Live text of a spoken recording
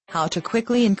How to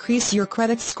quickly increase your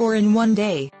credit score in one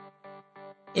day.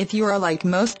 If you are like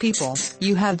most people,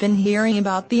 you have been hearing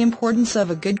about the importance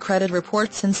of a good credit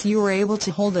report since you were able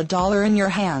to hold $1 in your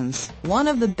hands. One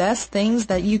of the best things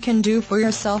that you can do for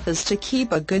yourself is to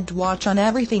keep a good watch on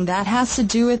everything that has to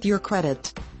do with your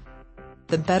credit.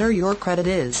 The better your credit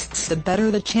is, the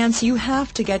better the chance you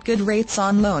have to get good rates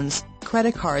on loans,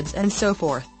 credit cards and so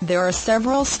forth. There are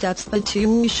several steps that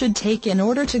you should take in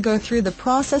order to go through the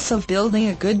process of building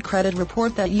a good credit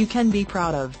report that you can be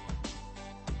proud of.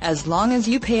 As long as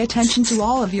you pay attention to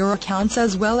all of your accounts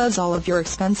as well as all of your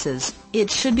expenses, it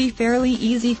should be fairly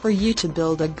easy for you to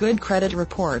build a good credit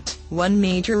report. One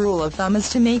major rule of thumb is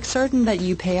to make certain that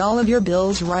you pay all of your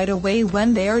bills right away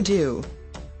when they are due.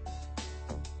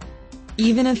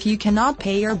 Even if you cannot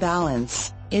pay your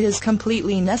balance, it is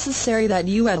completely necessary that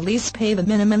you at least pay the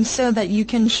minimum so that you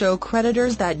can show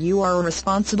creditors that you are a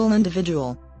responsible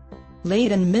individual.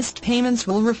 Late and missed payments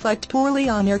will reflect poorly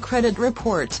on your credit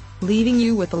report, leaving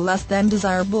you with a less than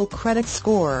desirable credit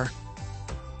score.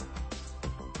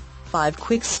 5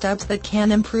 quick steps that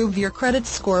can improve your credit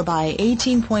score by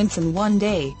 18 points in one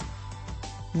day.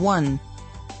 1.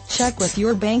 Check with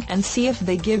your bank and see if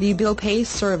they give you bill pay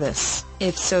service.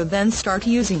 If so, then start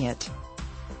using it.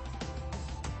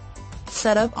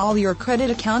 Set up all your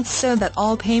credit accounts so that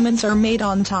all payments are made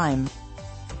on time.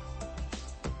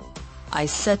 I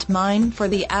set mine for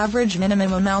the average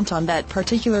minimum amount on that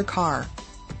particular car.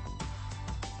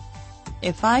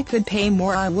 If I could pay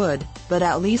more I would, but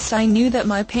at least I knew that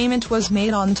my payment was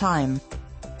made on time.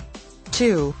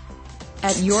 2.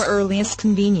 At your earliest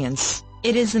convenience,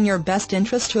 it is in your best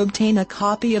interest to obtain a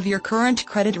copy of your current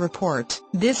credit report.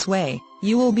 This way,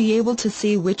 you will be able to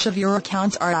see which of your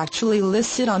accounts are actually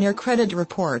listed on your credit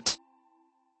report.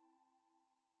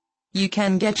 You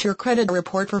can get your credit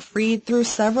report for free through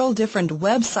several different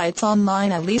websites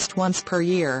online at least once per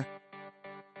year.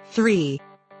 3.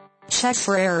 Check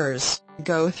for errors.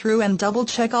 Go through and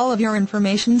double-check all of your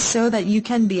information so that you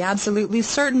can be absolutely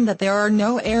certain that there are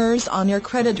no errors on your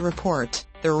credit report.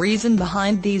 The reason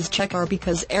behind these checks are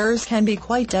because errors can be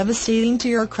quite devastating to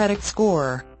your credit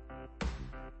score.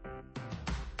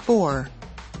 4.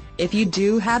 If you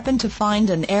do happen to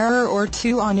find an error or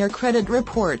two on your credit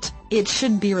report, it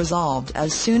should be resolved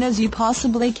as soon as you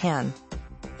possibly can.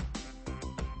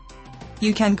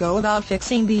 You can go about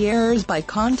fixing the errors by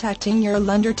contacting your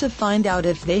lender to find out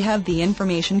if they have the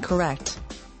information correct.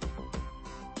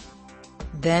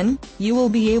 Then, you will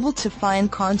be able to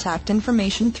find contact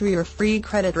information through your free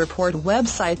credit report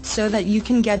website so that you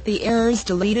can get the errors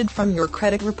deleted from your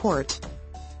credit report.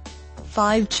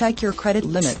 5. Check your credit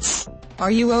limits.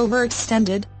 Are you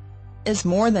overextended? Is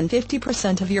more than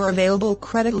 50% of your available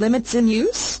credit limits in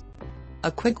use?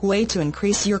 A quick way to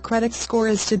increase your credit score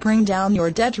is to bring down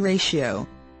your debt ratio.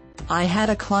 I had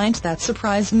a client that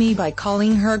surprised me by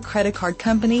calling her credit card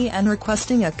company and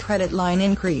requesting a credit line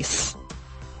increase.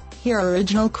 Her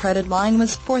original credit line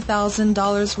was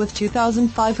 $4,000 with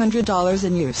 $2,500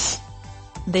 in use.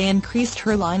 They increased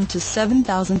her line to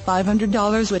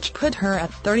 $7,500, which put her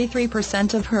at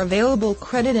 33% of her available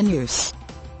credit in use.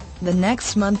 The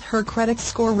next month her credit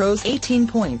score rose 18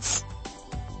 points.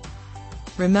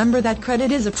 Remember that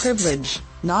credit is a privilege,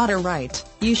 not a right.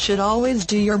 You should always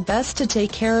do your best to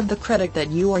take care of the credit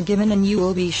that you are given, and you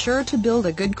will be sure to build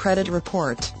a good credit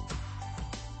report.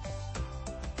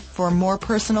 For more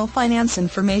personal finance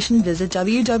information, visit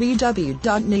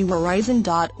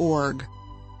www.newhorizon.org.